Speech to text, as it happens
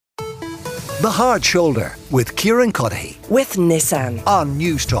The Hard Shoulder with Kieran with Nissan on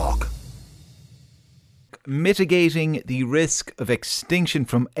News Talk. Mitigating the risk of extinction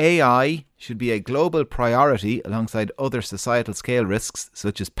from AI should be a global priority alongside other societal scale risks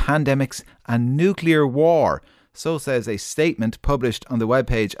such as pandemics and nuclear war. So says a statement published on the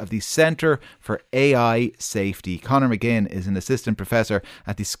webpage of the Centre for AI Safety. Conor McGinn is an assistant professor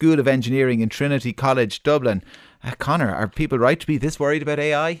at the School of Engineering in Trinity College, Dublin. Conor, are people right to be this worried about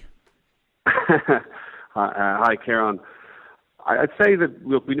AI? Hi, Kieran. I'd say that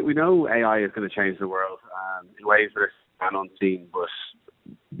look, we know AI is going to change the world in ways that are unseen, but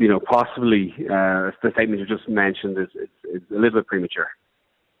possibly the statement you just mentioned is a little bit premature.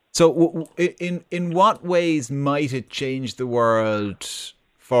 So, in what ways might it change the world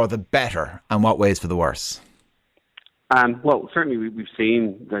for the better, and what ways for the worse? Well, certainly we've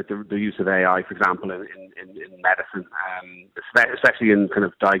seen that the use of AI, for example, in medicine, especially in kind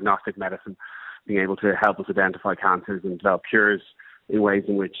of diagnostic medicine, being able to help us identify cancers and develop cures in ways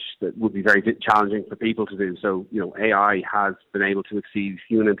in which that would be very challenging for people to do. So, AI has been able to exceed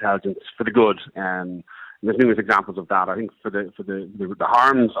human intelligence for the good. There's numerous examples of that. I think for the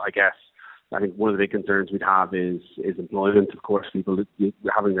harms, I guess, I think one of the big concerns we'd have is employment. Of course, people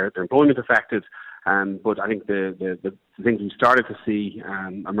having their employment affected. But I think the things we started to see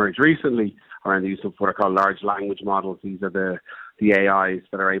emerge recently around the use of what are called large language models. These are the AIs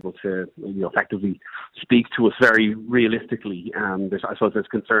that are able to effectively speak to us very realistically. I suppose there's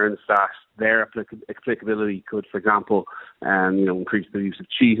concerns that their applicability could, for example, increase the use of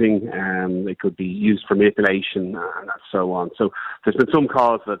cheating. It could be used for manipulation and so on. So there's been some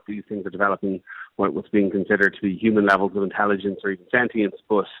cause that these things are developing what's being considered to be human levels of intelligence or even sentience,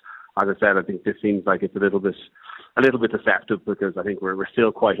 but as I said, I think this seems like it's a little bit deceptive because I think we're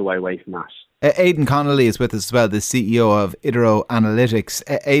still quite a way away from that. Aidan Connolly is with us as well, the CEO of Idiro Analytics.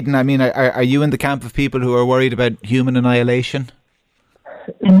 Aidan, I mean, are you in the camp of people who are worried about human annihilation?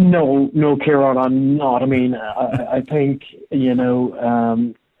 No, Kieran, I'm not. I mean, I think,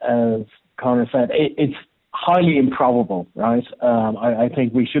 as Conor said, it's highly improbable, right? I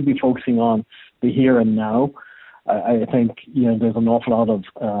think we should be focusing on the here and now. I think there's an awful lot of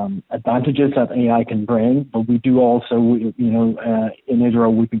advantages that AI can bring, but we do also, in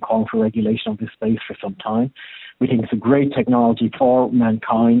Idiro, we've been calling for regulation of this space for some time. We think it's a great technology for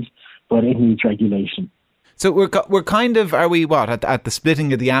mankind, but it needs regulation. So we're kind of, are we at the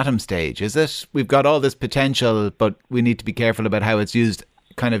splitting of the atom stage? Is it? We've got all this potential, but we need to be careful about how it's used,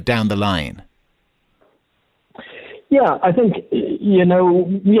 kind of down the line. Yeah, I think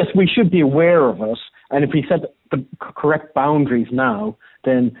yes, we should be aware of it. And if we set the correct boundaries now,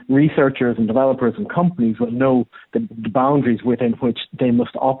 then researchers and developers and companies will know the boundaries within which they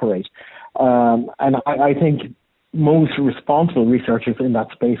must operate. And I think most responsible researchers in that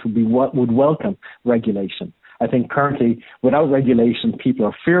space would welcome regulation. I think currently, without regulation, people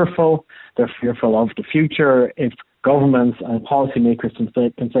are fearful. They're fearful of the future. If governments and policymakers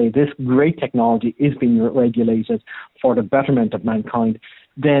can say this great technology is being regulated for the betterment of mankind,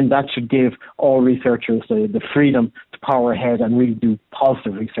 then that should give all researchers the freedom to power ahead and really do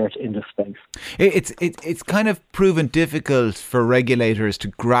positive research in this space. It's kind of proven difficult for regulators to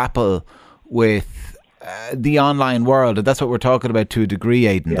grapple with the online world, and that's what we're talking about to a degree,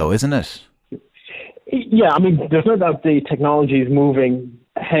 Aidan, though, isn't it? Yeah, I mean, there's no doubt the technology is moving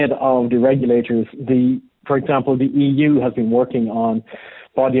ahead of the regulators. For example, the EU has been working on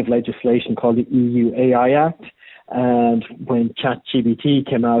a body of legislation called the EU AI Act. And when ChatGPT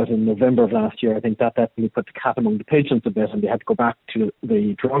came out in November of last year, I think that definitely put the cat among the pigeons a bit, and they had to go back to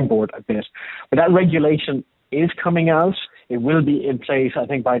the drawing board a bit. But that regulation is coming out. It will be in place, I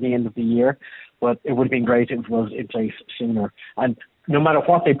think, by the end of the year. But it would have been great if it was in place sooner. And no matter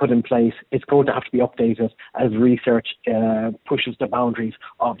what they put in place, it's going to have to be updated as research pushes the boundaries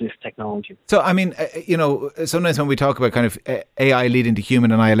of this technology. So, I mean, sometimes when we talk about kind of AI leading to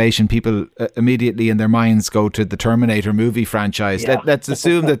human annihilation, people immediately in their minds go to the Terminator movie franchise. Yeah. Let's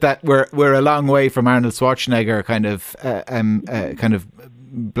assume that we're a long way from Arnold Schwarzenegger kind of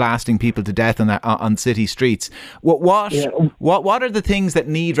blasting people to death on city streets. What are the things that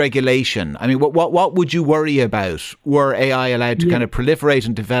need regulation? I mean, what would you worry about were AI allowed to kind of proliferate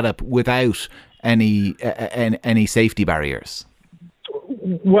and develop without any safety barriers?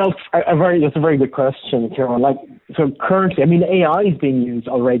 Well, that's a very good question, Kieran. So currently, I mean, AI is being used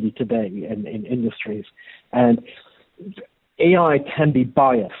already today in industries, and AI can be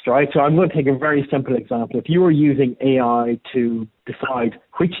biased, right? So I'm going to take a very simple example. If you were using AI to decide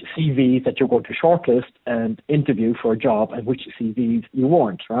which CVs that you're going to shortlist and interview for a job and which CVs you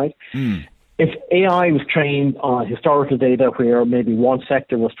weren't, right? if AI was trained on historical data where maybe one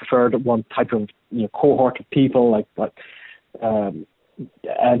sector was preferred, one type of cohort of people, and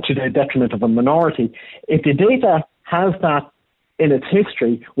to the detriment of a minority, if the data has that in its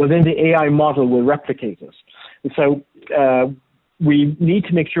history, well, then the AI model will replicate it. So we need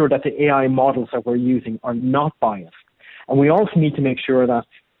to make sure that the AI models that we're using are not biased. And we also need to make sure that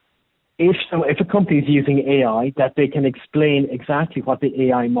if a company is using AI, that they can explain exactly what the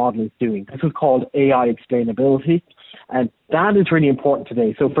AI model is doing. This is called AI explainability, and that is really important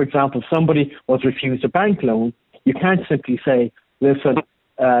today. So, for example, somebody was refused a bank loan. You can't simply say, listen,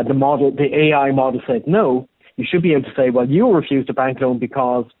 the AI model said no. You should be able to say, well, you were refused a bank loan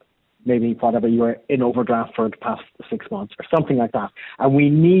because maybe whatever, you were in overdraft for the past 6 months or something like that. And we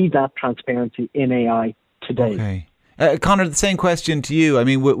need that transparency in AI today. Okay. Conor, the same question to you. I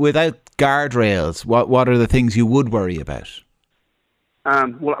mean, without guardrails, what are the things you would worry about?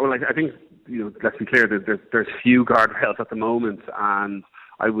 Well, I think, let's be clear, there's few guardrails at the moment, and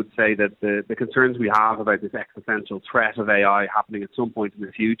I would say that the concerns we have about this existential threat of AI happening at some point in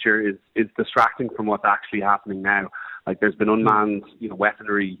the future is distracting from what's actually happening now. Like, there's been unmanned,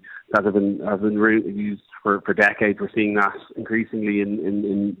 weaponry that have been used for decades. We're seeing that increasingly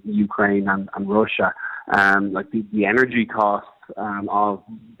in Ukraine and Russia. The energy costs of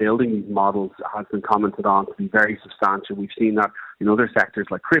building these models has been commented on to be very substantial. We've seen that in other sectors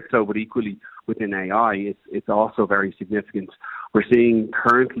like crypto, but equally within AI, it's also very significant. We're seeing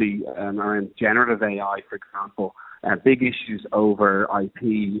currently around generative AI, for example, big issues over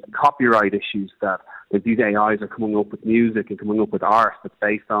IP, copyright issues that these AIs are coming up with music and coming up with art that's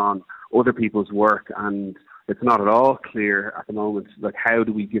based on other people's work, and it's not at all clear at the moment, like, how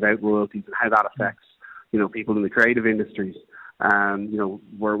do we give out royalties and how that affects, people in the creative industries.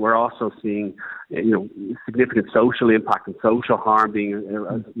 We're also seeing, significant social impact and social harm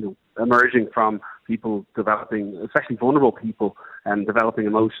being, emerging from people developing, especially vulnerable people, and developing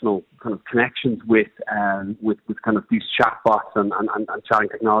emotional kind of connections with kind of these chatbots and chatting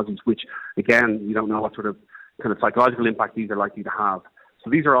technologies, which, again, you don't know what sort of kind of psychological impact these are likely to have. So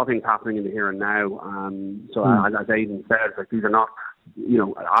these are all things happening in the here and now. As Aidan said, like, these are not,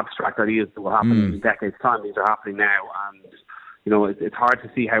 abstract ideas that will happen in decades' time. These are happening now, and it's hard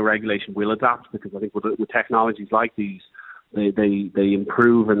to see how regulation will adapt, because I think with technologies like these, they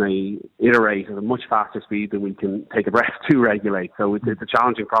improve and they iterate at a much faster speed than we can take a breath to regulate. So it's a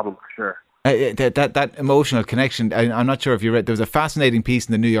challenging problem for sure. That emotional connection, I'm not sure if you read, there was a fascinating piece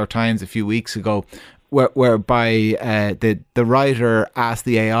in the New York Times a few weeks ago whereby the writer asked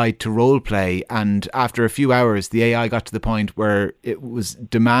the AI to role play, and after a few hours the AI got to the point where it was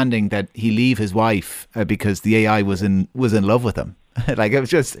demanding that he leave his wife because the AI was in love with him. Like, it was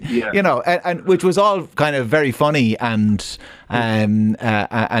just, and which was all kind of very funny and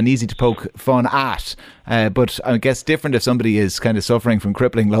easy to poke fun at. But I guess different if somebody is kind of suffering from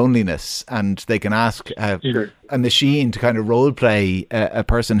crippling loneliness and they can ask a machine to kind of role play a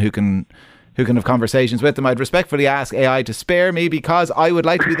person who can have conversations with them. I'd respectfully ask AI to spare me, because I would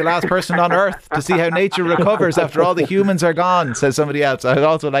like to be the last person on Earth to see how nature recovers after all the humans are gone, says somebody else. I'd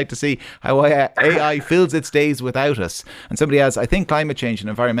also like to see how AI fills its days without us. And somebody else, I think climate change and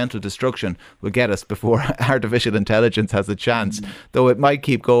environmental destruction will get us before artificial intelligence has a chance, though it might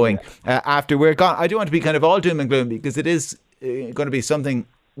keep going after we're gone. I don't want to be kind of all doom and gloom, because it is going to be something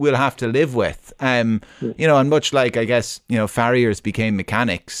we'll have to live with, and much like, I guess, farriers became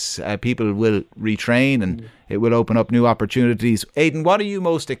mechanics, people will retrain, and it will open up new opportunities. Aidan, what are you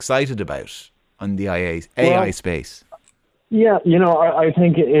most excited about on the AI space? Yeah, I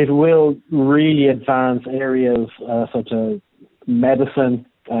think it will really advance areas such as medicine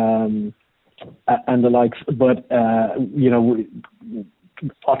and the likes, but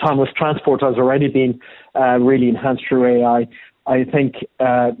autonomous transport has already been really enhanced through AI. I think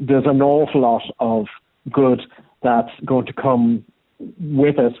there's an awful lot of good that's going to come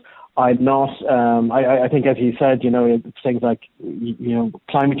with it. I think, as you said, it's things like,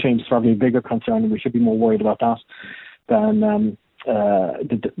 climate change is probably a bigger concern, and we should be more worried about that than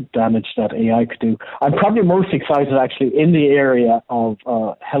the damage that AI could do. I'm probably most excited, actually, in the area of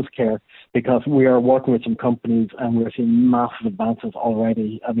healthcare, because we are working with some companies and we're seeing massive advances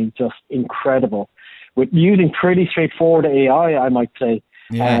already. I mean, just incredible. With using pretty straightforward AI, I might say,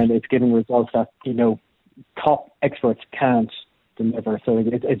 and it's giving results that, top experts can't deliver. So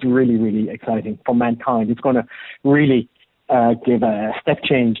it's really, really exciting for mankind. It's going to really give a step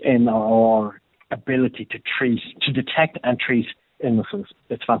change in our ability to detect and treat illnesses.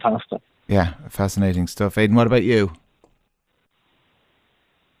 It's fantastic. Yeah, fascinating stuff. Aidan, what about you?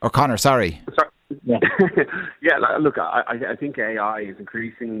 Or Conor, sorry. Yeah. Yeah, look, I think AI is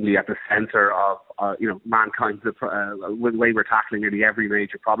increasingly at the centre of mankind's the way we're tackling nearly every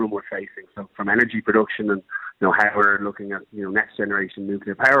major problem we're facing. So from energy production and how we're looking at next generation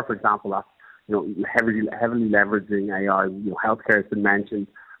nuclear power, for example, that's heavily leveraging AI. Healthcare has been mentioned.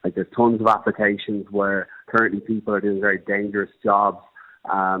 Like there's tons of applications where currently people are doing very dangerous jobs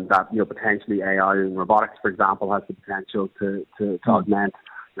that potentially AI and robotics, for example, has the potential to augment.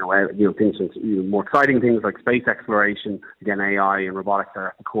 Things, more exciting things like space exploration. Again, AI and robotics are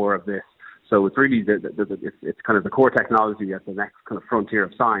at the core of this. So it's really it's kind of the core technology at the next kind of frontier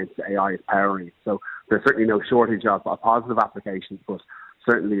of science. AI is powering it. So there's certainly no shortage of positive applications, but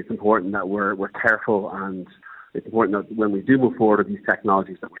certainly it's important that we're careful, and it's important that when we do move forward with these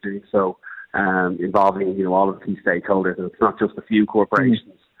technologies that we're doing so involving all of the key stakeholders, and it's not just a few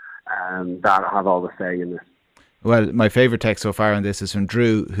corporations that have all the say in this. Well, my favourite text so far on this is from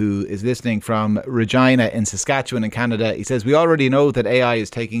Drew, who is listening from Regina in Saskatchewan in Canada. He says, we already know that AI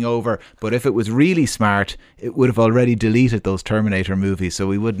is taking over, but if it was really smart, it would have already deleted those Terminator movies, so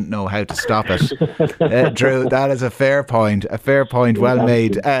we wouldn't know how to stop it. Drew, that is a fair point. Well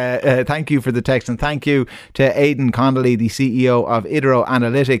made. Thank you for the text, and thank you to Aidan Connolly, the CEO of Idiro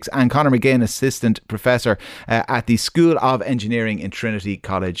Analytics, and Conor McGinn, Assistant Professor at the School of Engineering in Trinity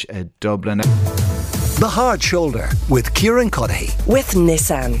College, Dublin. The Hard Shoulder with Kieran Cuddihy. With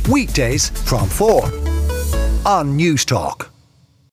Nissan. Weekdays from 4 on News Talk.